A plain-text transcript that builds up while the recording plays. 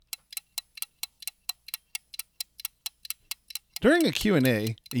During a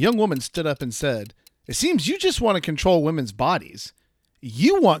Q&A, a young woman stood up and said, "It seems you just want to control women's bodies.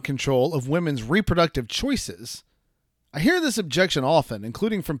 You want control of women's reproductive choices." I hear this objection often,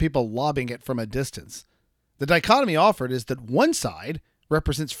 including from people lobbing it from a distance. The dichotomy offered is that one side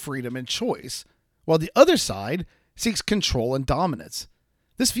represents freedom and choice, while the other side seeks control and dominance.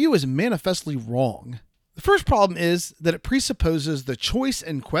 This view is manifestly wrong. The first problem is that it presupposes the choice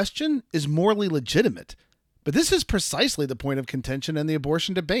in question is morally legitimate. But this is precisely the point of contention in the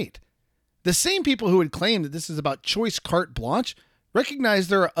abortion debate. The same people who would claim that this is about choice carte blanche recognize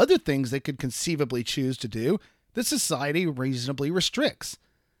there are other things they could conceivably choose to do that society reasonably restricts.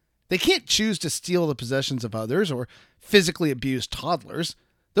 They can't choose to steal the possessions of others or physically abuse toddlers.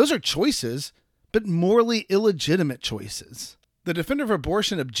 Those are choices, but morally illegitimate choices. The defender of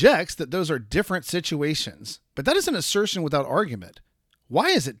abortion objects that those are different situations, but that is an assertion without argument. Why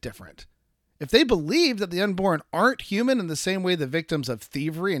is it different? If they believe that the unborn aren't human in the same way the victims of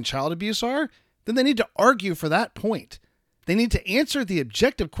thievery and child abuse are, then they need to argue for that point. They need to answer the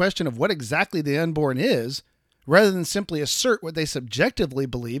objective question of what exactly the unborn is, rather than simply assert what they subjectively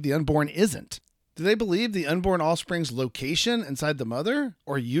believe the unborn isn't. Do they believe the unborn offspring's location inside the mother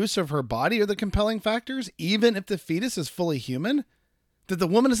or use of her body are the compelling factors, even if the fetus is fully human? That the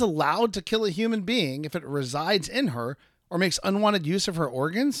woman is allowed to kill a human being if it resides in her or makes unwanted use of her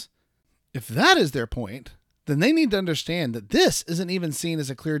organs? If that is their point, then they need to understand that this isn't even seen as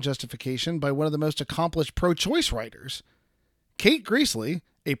a clear justification by one of the most accomplished pro-choice writers. Kate Greasley,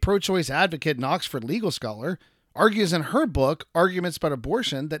 a pro-choice advocate and Oxford legal scholar, argues in her book, Arguments About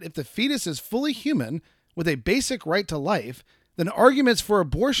Abortion, that if the fetus is fully human with a basic right to life, then arguments for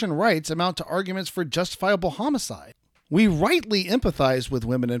abortion rights amount to arguments for justifiable homicide. We rightly empathize with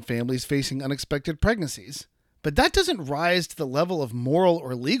women and families facing unexpected pregnancies. But that doesn't rise to the level of moral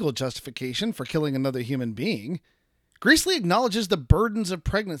or legal justification for killing another human being. Greasley acknowledges the burdens of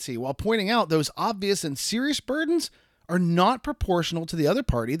pregnancy while pointing out those obvious and serious burdens are not proportional to the other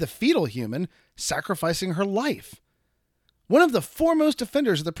party, the fetal human, sacrificing her life. One of the foremost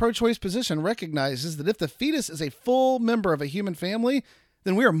defenders of the pro-choice position recognizes that if the fetus is a full member of a human family,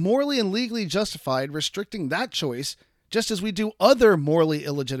 then we are morally and legally justified restricting that choice just as we do other morally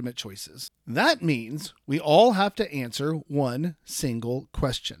illegitimate choices. That means we all have to answer one single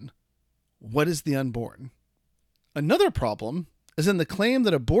question. What is the unborn? Another problem is in the claim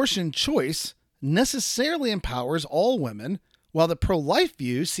that abortion choice necessarily empowers all women, while the pro-life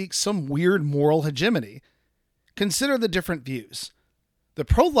view seeks some weird moral hegemony. Consider the different views. The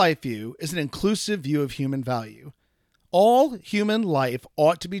pro-life view is an inclusive view of human value. All human life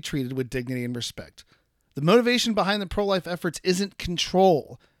ought to be treated with dignity and respect. The motivation behind the pro-life efforts isn't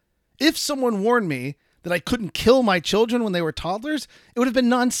control. If someone warned me that I couldn't kill my children when they were toddlers, it would have been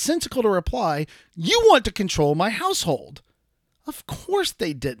nonsensical to reply, "You want to control my household." Of course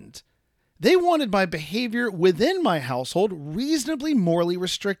they didn't. They wanted my behavior within my household reasonably morally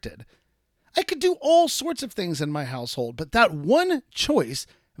restricted. I could do all sorts of things in my household, but that one choice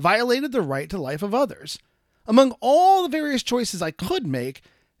violated the right to life of others. Among all the various choices I could make,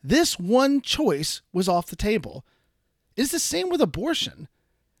 this one choice was off the table. It is the same with abortion.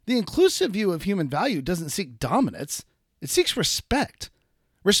 The inclusive view of human value doesn't seek dominance. It seeks respect.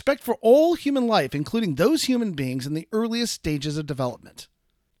 Respect for all human life, including those human beings in the earliest stages of development.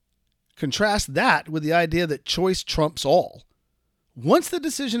 Contrast that with the idea that choice trumps all. Once the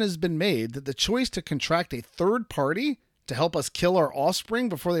decision has been made that the choice to contract a third party to help us kill our offspring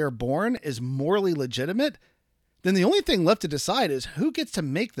before they are born is morally legitimate, then the only thing left to decide is who gets to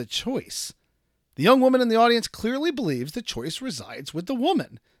make the choice. The young woman in the audience clearly believes the choice resides with the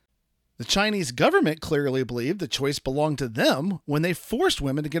woman. The Chinese government clearly believed the choice belonged to them when they forced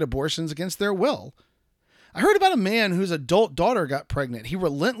women to get abortions against their will. I heard about a man whose adult daughter got pregnant. He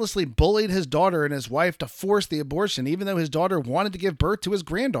relentlessly bullied his daughter and his wife to force the abortion, even though his daughter wanted to give birth to his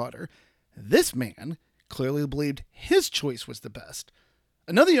granddaughter. This man clearly believed his choice was the best.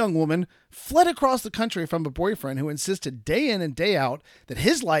 Another young woman fled across the country from a boyfriend who insisted day in and day out that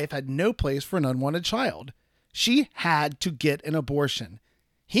his life had no place for an unwanted child. She had to get an abortion.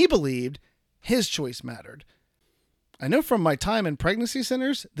 He believed his choice mattered. I know from my time in pregnancy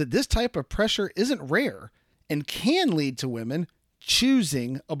centers that this type of pressure isn't rare and can lead to women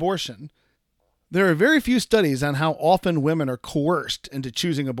choosing abortion. There are very few studies on how often women are coerced into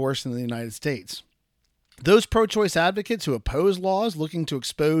choosing abortion in the United States. Those pro-choice advocates who oppose laws looking to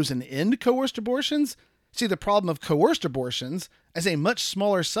expose and end coerced abortions see the problem of coerced abortions as a much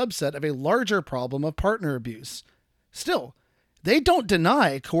smaller subset of a larger problem of partner abuse. Still, they don't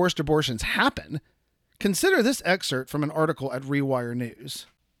deny coerced abortions happen. Consider this excerpt from an article at Rewire News.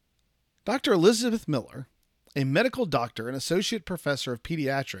 Dr. Elizabeth Miller, A medical doctor and associate professor of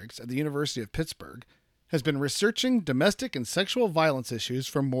pediatrics at the University of Pittsburgh has been researching domestic and sexual violence issues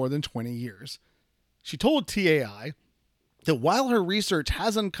for more than 20 years. She told TAI that while her research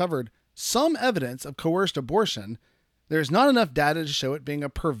has uncovered some evidence of coerced abortion, there is not enough data to show it being a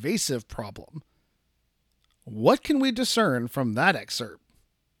pervasive problem. What can we discern from that excerpt?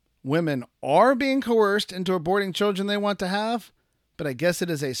 Women are being coerced into aborting children they want to have, but I guess it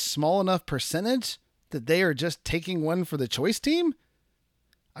is a small enough percentage that they are just taking one for the choice team?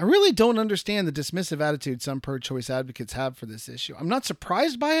 I really don't understand the dismissive attitude some pro-choice advocates have for this issue. I'm not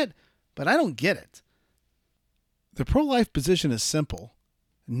surprised by it, but I don't get it. The pro-life position is simple.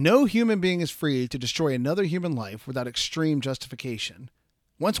 No human being is free to destroy another human life without extreme justification.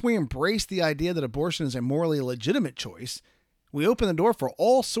 Once we embrace the idea that abortion is a morally legitimate choice, we open the door for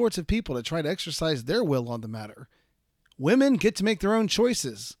all sorts of people to try to exercise their will on the matter. Women get to make their own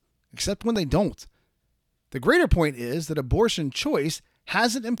choices, except when they don't. The greater point is that abortion choice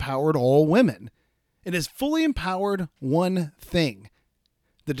hasn't empowered all women. It has fully empowered one thing: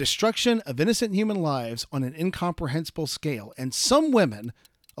 the destruction of innocent human lives on an incomprehensible scale, and some women,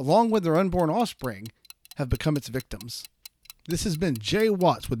 along with their unborn offspring, have become its victims. This has been Jay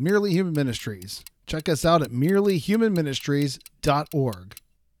Watts with Merely Human Ministries. Check us out at merelyhumanministries.org.